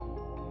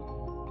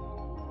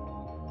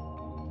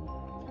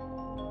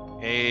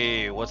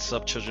Hey, what's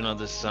up, children of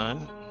the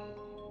sun?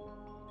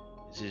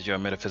 This is your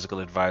metaphysical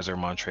advisor,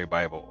 Montre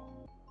Bible.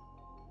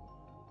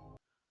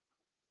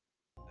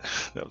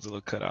 That was a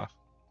little cut off.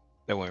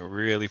 That went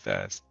really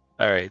fast.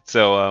 All right,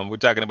 so we're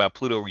talking about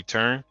Pluto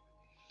return.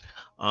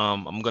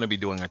 I'm going to be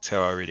doing a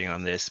tarot reading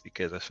on this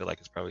because I feel like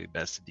it's probably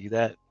best to do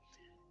that.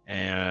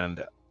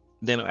 And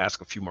then I'll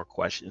ask a few more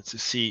questions to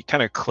see,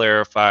 kind of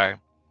clarify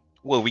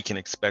what we can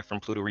expect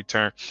from Pluto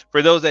return.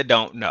 For those that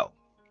don't know,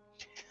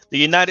 the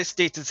United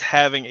States is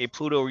having a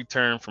Pluto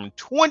return from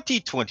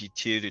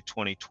 2022 to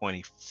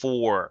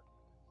 2024.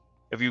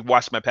 If you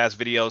watched my past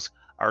videos,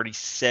 I already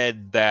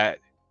said that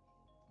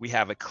we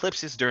have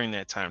eclipses during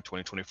that time.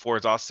 2024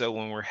 is also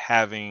when we're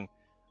having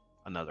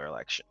another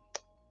election.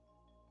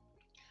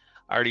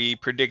 I already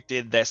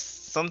predicted that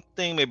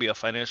something, maybe a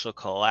financial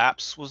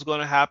collapse, was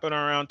going to happen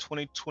around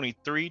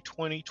 2023,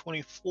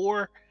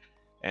 2024.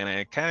 And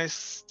I kind of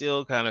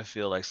still kind of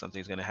feel like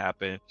something's going to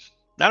happen,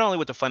 not only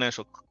with the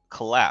financial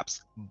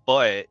collapse,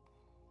 but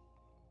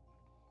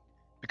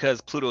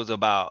because Pluto is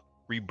about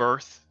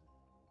rebirth.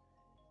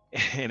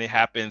 And it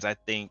happens, I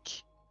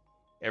think,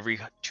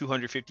 every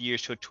 250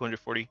 years to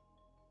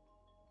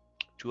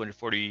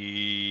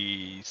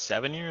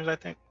 247 years, I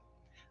think,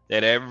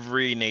 that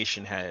every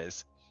nation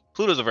has.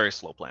 Pluto's a very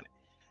slow planet.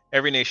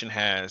 Every nation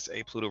has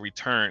a Pluto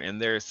return,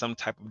 and there is some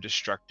type of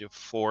destructive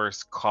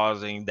force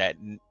causing that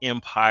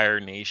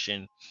empire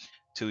nation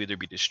to either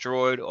be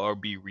destroyed or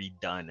be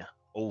redone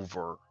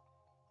over.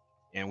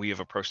 And we have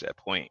approached that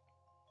point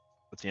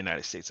with the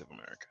United States of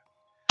America.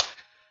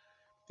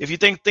 If you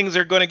think things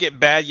are going to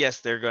get bad, yes,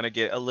 they're going to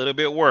get a little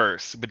bit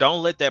worse, but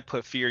don't let that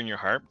put fear in your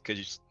heart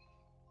because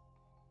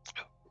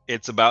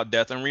it's about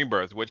death and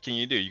rebirth. What can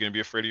you do? You're going to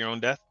be afraid of your own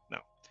death? No.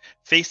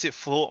 Face it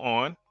full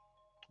on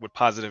with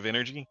positive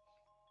energy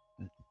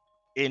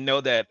and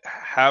know that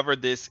however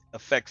this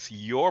affects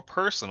your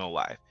personal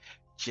life,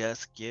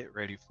 just get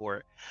ready for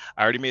it.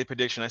 I already made a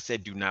prediction. I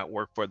said, do not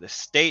work for the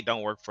state,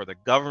 don't work for the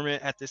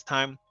government at this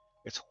time.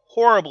 It's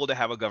horrible to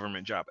have a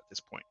government job at this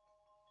point.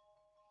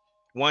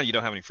 One, you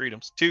don't have any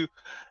freedoms. Two,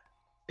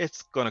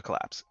 it's going to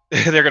collapse.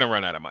 They're going to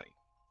run out of money.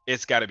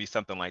 It's got to be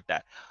something like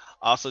that.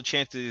 Also,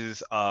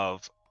 chances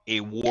of a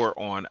war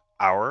on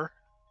our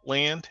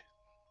land.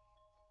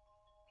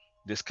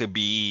 This could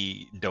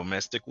be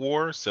domestic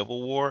war,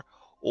 civil war,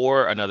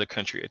 or another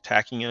country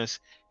attacking us.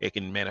 It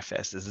can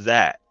manifest as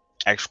that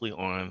actually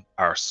on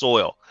our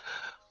soil.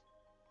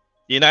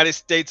 The United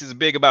States is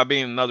big about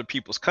being in other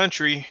people's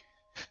country.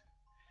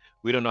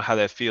 We don't know how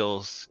that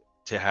feels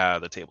to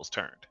have the tables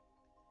turned.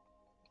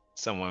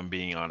 Someone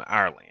being on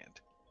our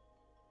land.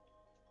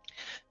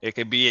 It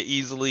could be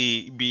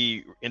easily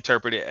be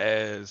interpreted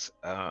as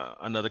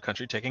another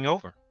country taking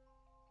over.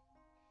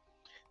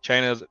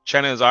 China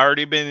has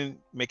already been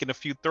making a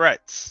few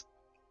threats,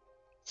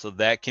 so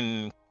that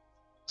can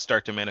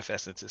start to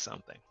manifest into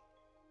something.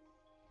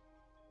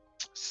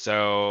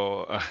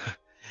 So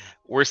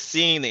we're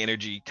seeing the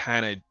energy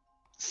kind of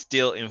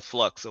still in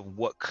flux of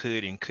what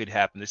could and could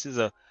happen. It's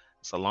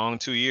a long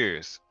 2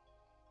 years.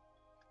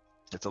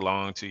 It's a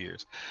long 2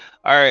 years.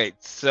 All right,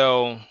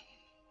 so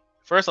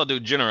first I'll do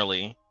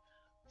generally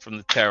from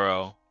the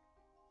tarot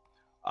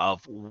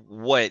of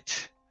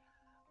what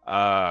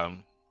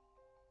um,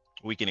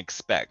 we can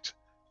expect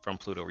from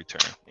Pluto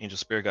return. Angel,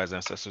 spirit guides,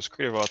 ancestors,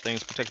 creator of all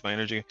things, protect my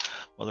energy,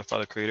 mother,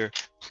 father, creator.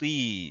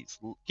 Please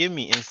give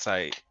me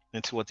insight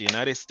into what the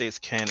United States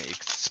can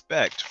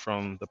expect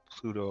from the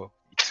Pluto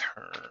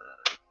return.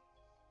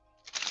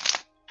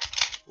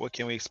 What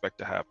can we expect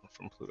to happen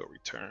from Pluto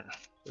return?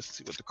 Let's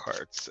see what the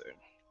cards say.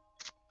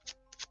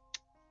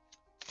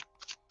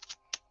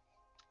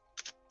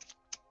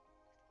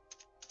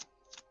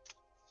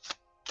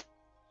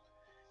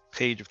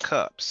 Page of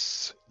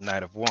Cups,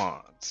 Knight of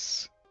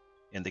Wands,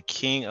 and the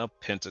King of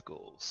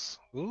Pentacles.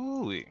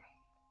 Ooh.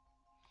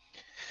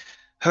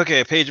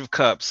 Okay, Page of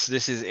Cups.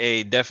 This is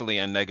definitely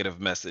a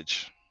negative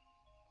message.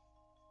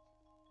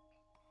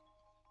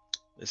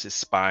 This is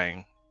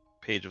spying.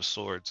 Page of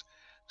Swords.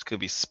 This could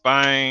be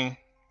spying,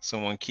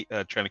 someone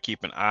trying to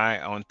keep an eye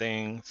on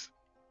things,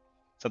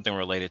 something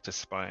related to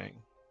spying,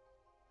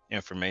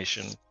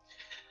 information.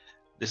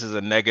 This is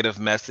a negative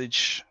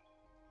message.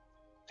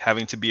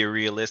 Having to be a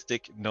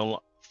realistic,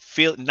 not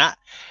feeling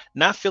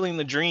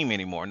the dream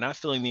anymore, not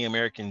feeling the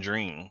American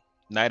dream.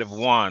 Knight of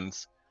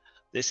Wands.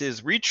 This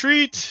is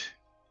retreat.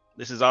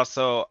 This is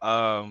also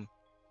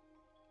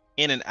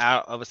in and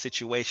out of a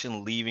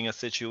situation, leaving a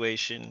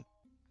situation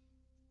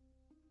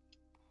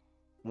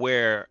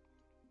where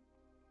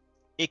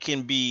it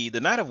can be the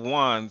Knight of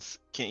Wands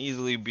can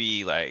easily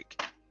be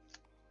like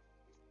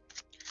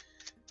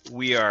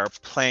we are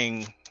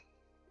playing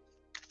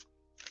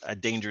a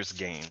dangerous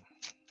game.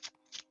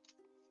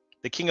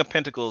 The King of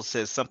Pentacles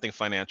says something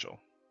financial.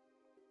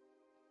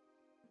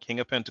 King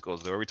of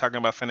Pentacles, are we talking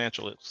about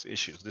financial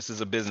issues? This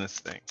is a business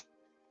thing.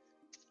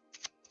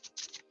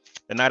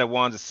 The Knight of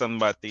Wands is something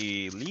about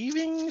the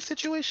leaving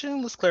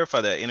situation. Let's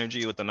clarify that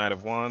energy with the Knight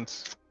of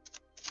Wands.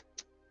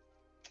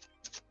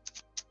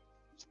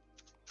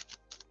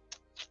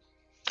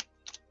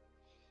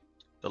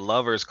 The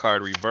Lover's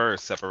card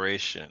reverse,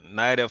 separation.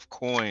 Knight of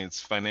Coins,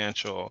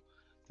 financial.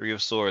 Three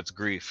of Swords,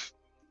 grief.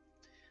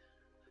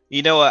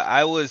 You know what?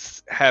 I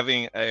was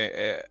having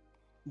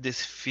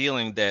this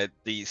feeling that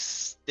the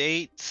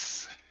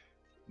states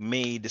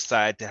may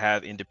decide to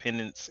have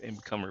independence and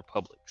become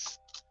republics.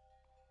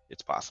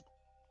 It's possible.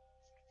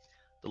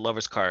 The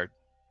Lover's card,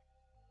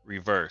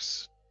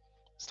 reverse.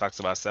 This talks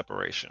about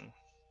separation.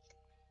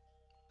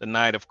 The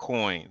Knight of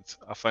Coins,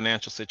 a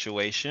financial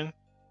situation.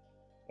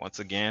 Once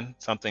again,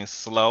 something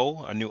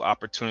slow, a new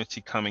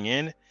opportunity coming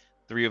in.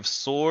 Three of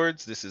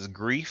Swords, this is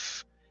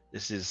grief.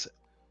 This is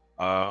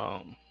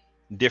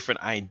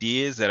different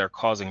ideas that are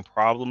causing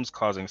problems,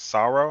 causing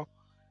sorrow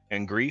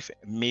and grief.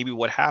 Maybe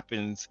what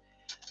happens,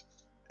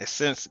 a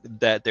sense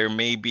that there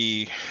may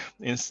be,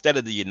 instead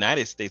of the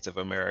United States of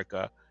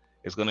America,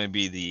 is going to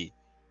be the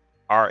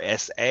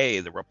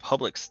RSA, the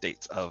Republic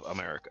States of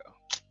America.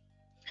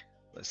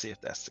 Let's see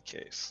if that's the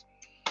case.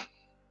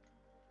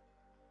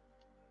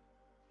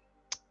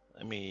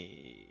 Here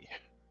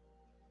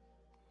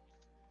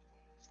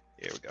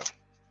we go.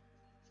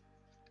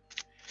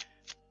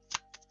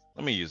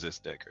 Let me use this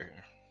deck right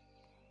here.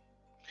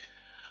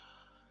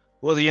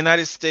 Will the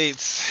United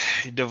States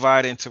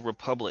divide into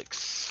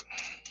republics?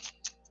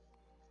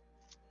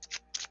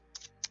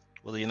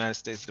 Will the United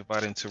States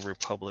divide into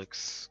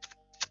republics?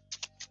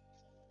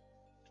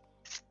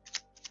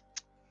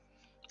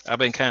 I've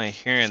been kind of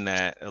hearing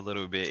that a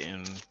little bit,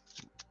 and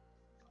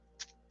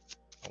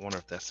I wonder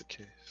if that's the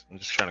case. I'm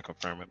just trying to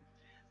confirm it.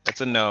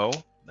 That's a no.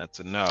 That's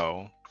a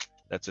no.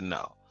 That's a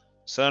no.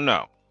 So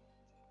no.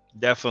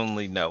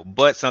 Definitely no.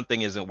 But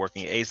something isn't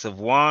working. Ace of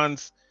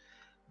Wands.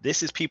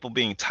 This is people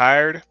being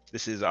tired.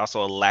 This is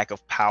also a lack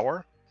of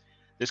power.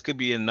 This could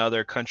be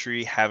another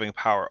country having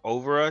power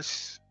over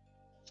us.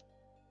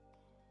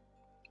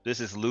 This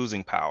is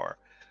losing power.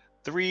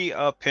 Three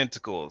of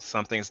Pentacles.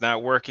 Something's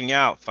not working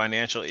out.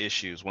 Financial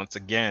issues. Once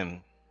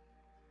again.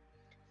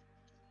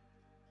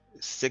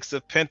 Six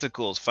of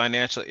Pentacles.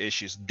 Financial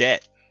issues.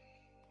 Debt.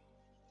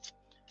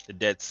 The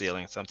debt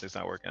ceiling. Something's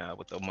not working out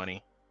with the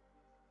money.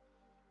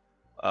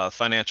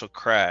 Financial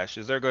crash.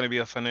 Is there going to be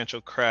a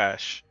financial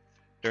crash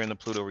during the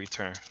Pluto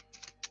return?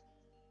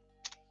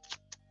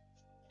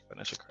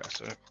 Financial crash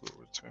during Pluto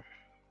return.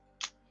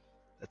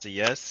 That's a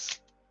yes.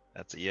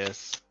 That's a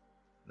yes.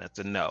 That's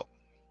a no.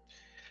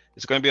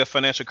 Is going to be a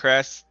financial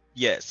crash?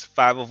 Yes.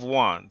 Five of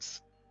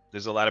Wands.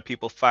 There's a lot of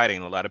people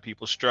fighting, a lot of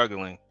people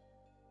struggling,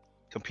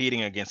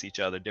 competing against each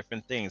other,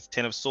 different things.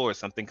 Ten of Swords.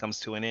 Something comes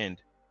to an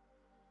end.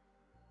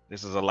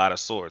 This is a lot of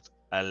swords.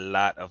 A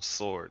lot of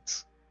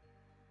swords.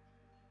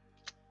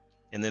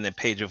 And then the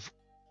Page of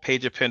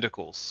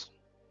Pentacles.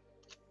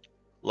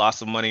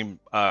 Loss of money,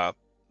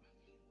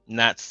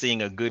 not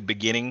seeing a good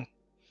beginning.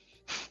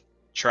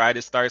 Try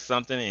to start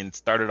something and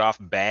start it off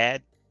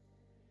bad.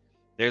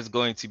 There's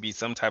going to be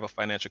some type of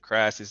financial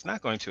crash. It's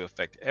not going to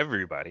affect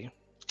everybody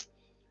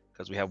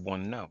because we have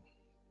one no,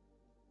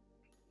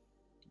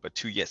 but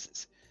two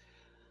yeses.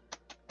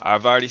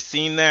 I've already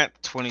seen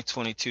that.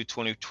 2022,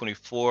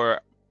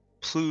 2024,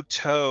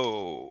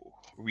 Pluto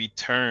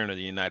return of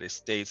the United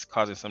States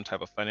causing some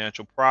type of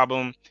financial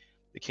problem.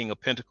 The King of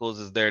Pentacles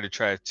is there to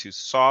try to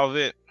solve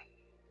it.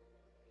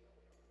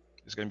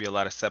 There's going to be a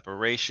lot of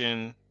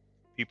separation,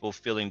 people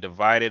feeling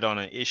divided on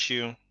an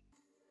issue.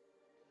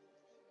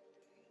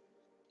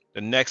 The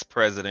next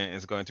president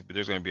is going to be,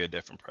 there's going to be a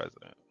different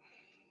president.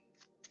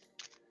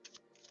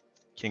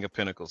 King of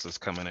Pentacles is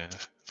coming in.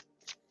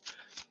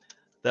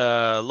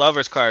 The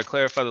Lover's card,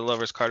 clarify the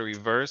Lover's card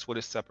reverse. What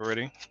is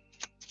separating?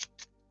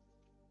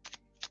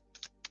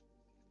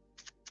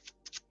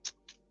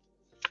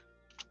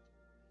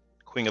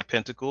 Queen of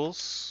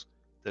Pentacles,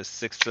 the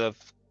Six of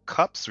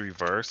Cups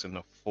reverse, and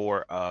the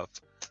Four of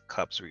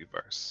Cups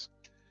reverse.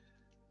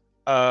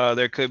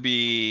 There could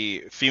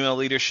be female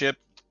leadership.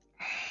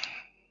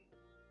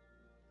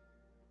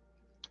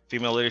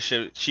 Female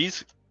leadership.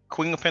 She's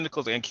Queen of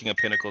Pentacles and King of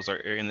Pentacles are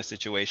in the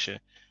situation.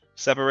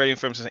 Separating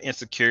from some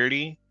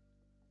insecurity.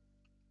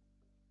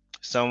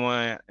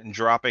 Someone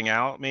dropping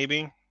out,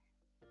 maybe.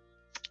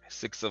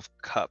 Six of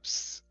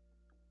Cups.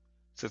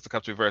 Six of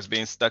Cups reverse.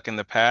 Being stuck in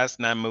the past,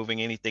 not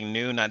moving anything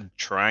new, not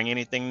trying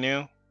anything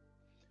new.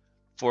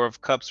 Four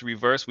of Cups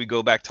reverse. We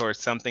go back towards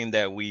something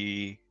that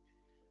we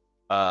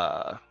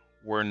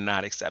were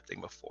not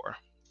accepting before.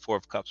 Four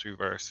of Cups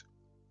reverse.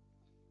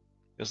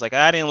 It was like,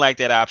 I didn't like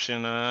that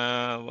option.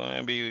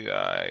 Maybe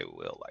I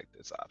will like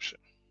this option.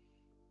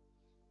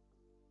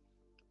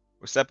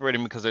 We're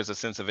separating because there's a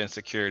sense of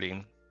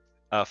insecurity,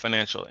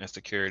 financial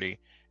insecurity.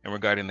 And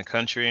regarding the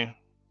country,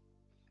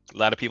 a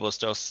lot of people are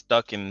still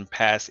stuck in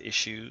past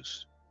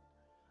issues,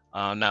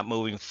 not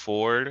moving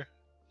forward.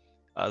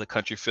 The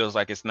country feels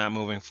like it's not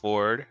moving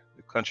forward.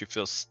 The country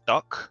feels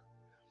stuck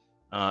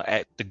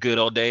at the good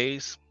old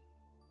days.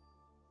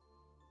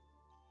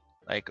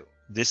 Like,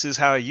 this is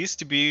how it used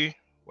to be.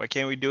 Why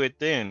can't we do it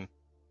then?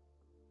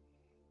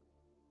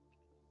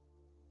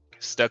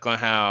 Stuck on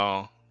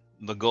how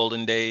the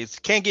golden days.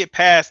 Can't get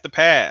past the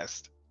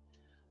past.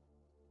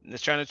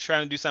 It's trying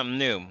to do something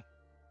new.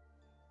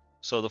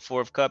 So the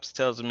Four of Cups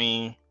tells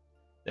me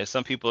that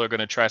some people are going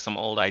to try some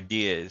old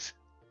ideas,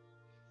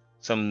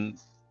 some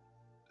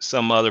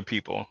other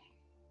people,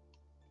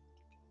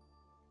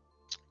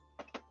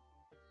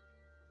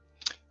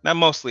 not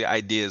mostly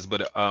ideas,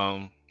 but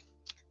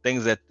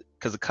things that,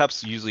 because the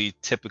cups usually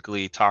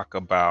typically talk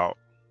about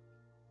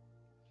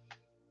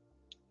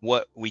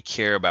what we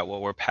care about,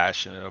 what we're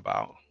passionate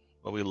about,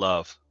 what we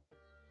love,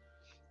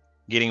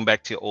 getting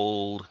back to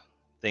old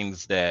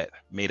things that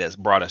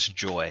brought us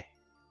joy.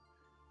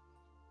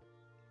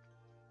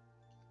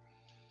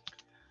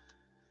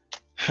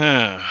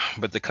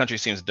 But the country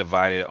seems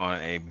divided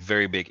on a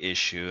very big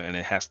issue, and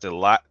it has a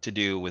lot to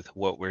do with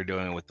what we're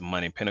doing with the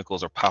money.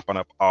 Pentacles are popping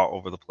up all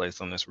over the place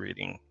on this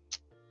reading.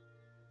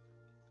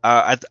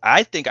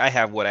 I think I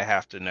have what I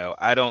have to know.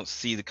 I don't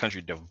see the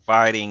country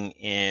dividing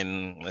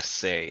in, let's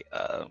say,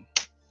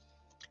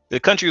 the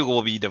country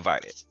will be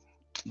divided.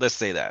 Let's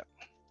say that.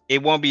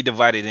 It won't be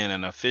divided in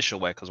an official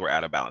way because we're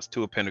out of balance.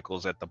 Two of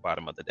Pentacles at the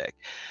bottom of the deck.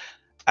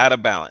 Out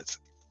of balance.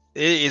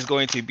 It is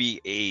going to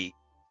be a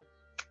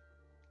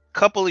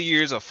couple of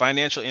years of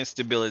financial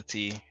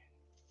instability,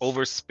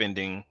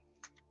 overspending.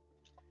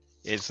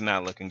 It's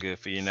not looking good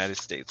for the United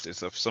States.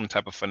 There's some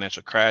type of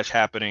financial crash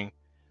happening,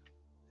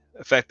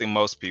 affecting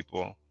most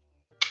people.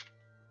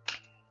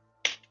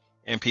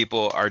 And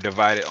people are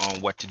divided on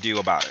what to do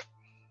about it.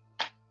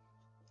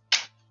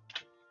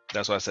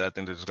 That's why I said I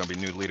think there's going to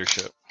be new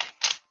leadership,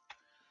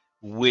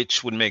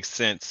 which would make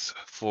sense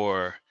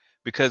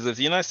because if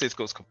the United States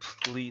goes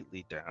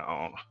completely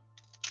down,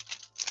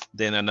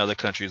 then another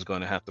country is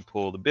going to have to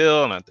pull the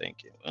bill. And I'm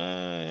thinking,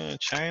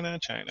 China.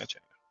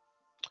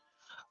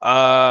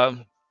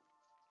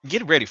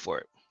 Get ready for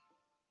it.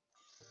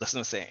 That's what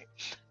I'm saying.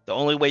 The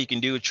only way you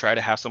can do is try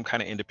to have some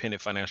kind of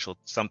independent financial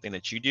something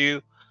that you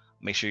do.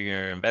 Make sure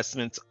your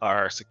investments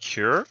are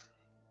secure.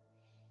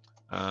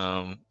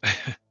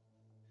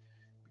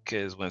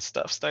 Because when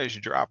stuff starts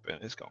dropping,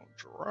 it's going to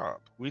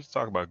drop. We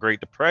talk about Great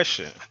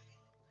Depression.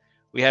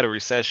 We had a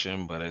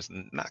recession, but it's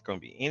not going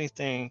to be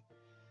anything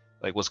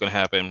like what's going to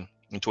happen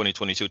in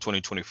 2022,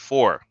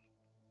 2024.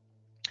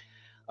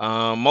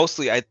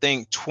 Mostly, I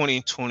think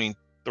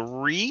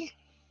 2023,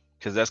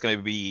 because that's going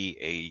to be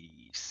a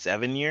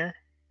 7-year.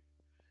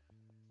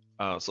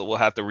 So we'll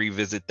have to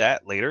revisit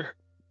that later.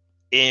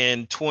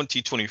 And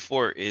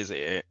 2024 is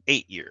an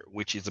 8-year,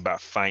 which is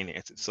about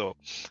finances. So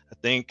I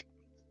think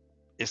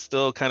it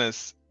still kind of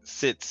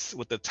sits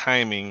with the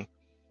timing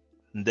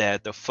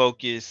that the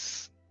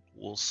focus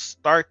will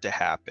start to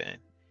happen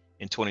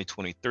in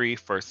 2023,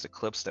 first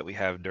eclipse that we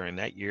have during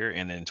that year,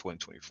 and then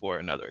 2024,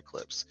 another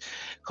eclipse,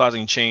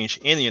 causing change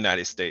in the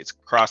United States,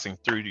 crossing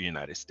through the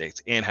United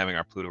States, and having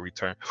our Pluto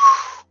return.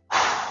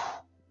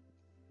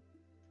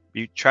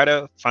 You try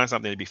to find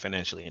something to be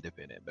financially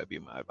independent. That'd be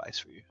my advice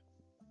for you.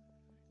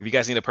 If you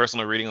guys need a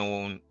personal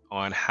reading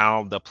on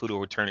how the Pluto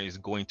return is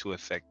going to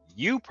affect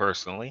you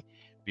personally,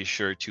 be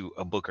sure to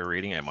book a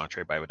reading at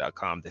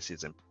MontreBible.com. This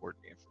is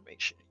important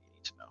information you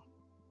need to know.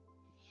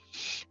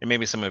 And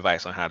maybe some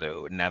advice on how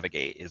to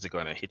navigate. Is it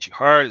going to hit you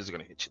hard? Is it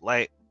going to hit you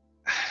light?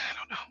 I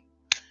don't know.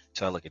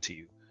 So I look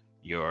into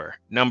your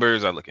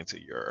numbers. I look into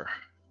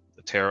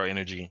the tarot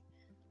energy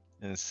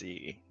and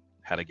see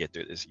how to get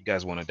through this. You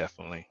guys want to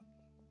definitely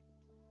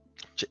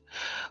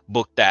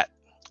book that.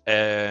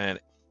 And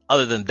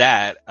other than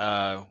that,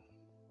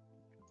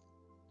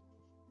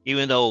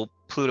 even though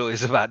Pluto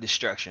is about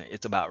destruction,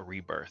 it's about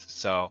rebirth.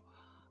 So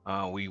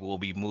we will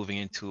be moving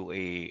into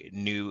a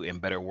new and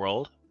better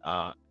world.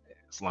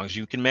 As long as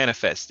you can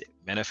manifest it,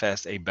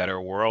 manifest a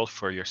better world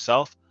for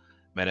yourself,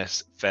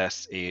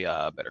 manifest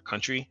a better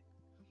country,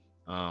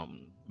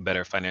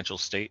 better financial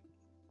state.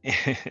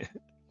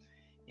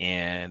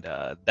 And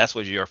that's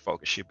what your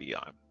focus should be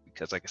on.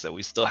 Because like I said,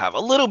 we still have a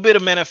little bit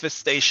of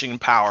manifestation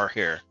power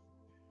here.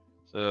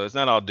 So it's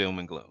not all doom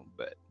and gloom,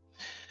 but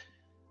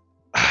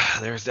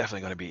there's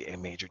definitely going to be a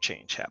major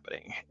change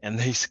happening in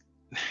these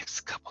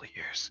next couple of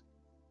years.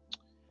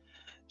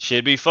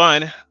 Should be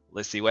fun.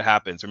 Let's see what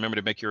happens. Remember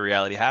to make your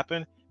reality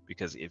happen,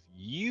 because if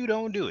you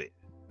don't do it,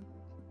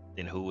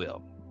 then who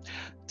will?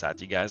 Talk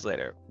to you guys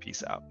later.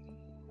 Peace out.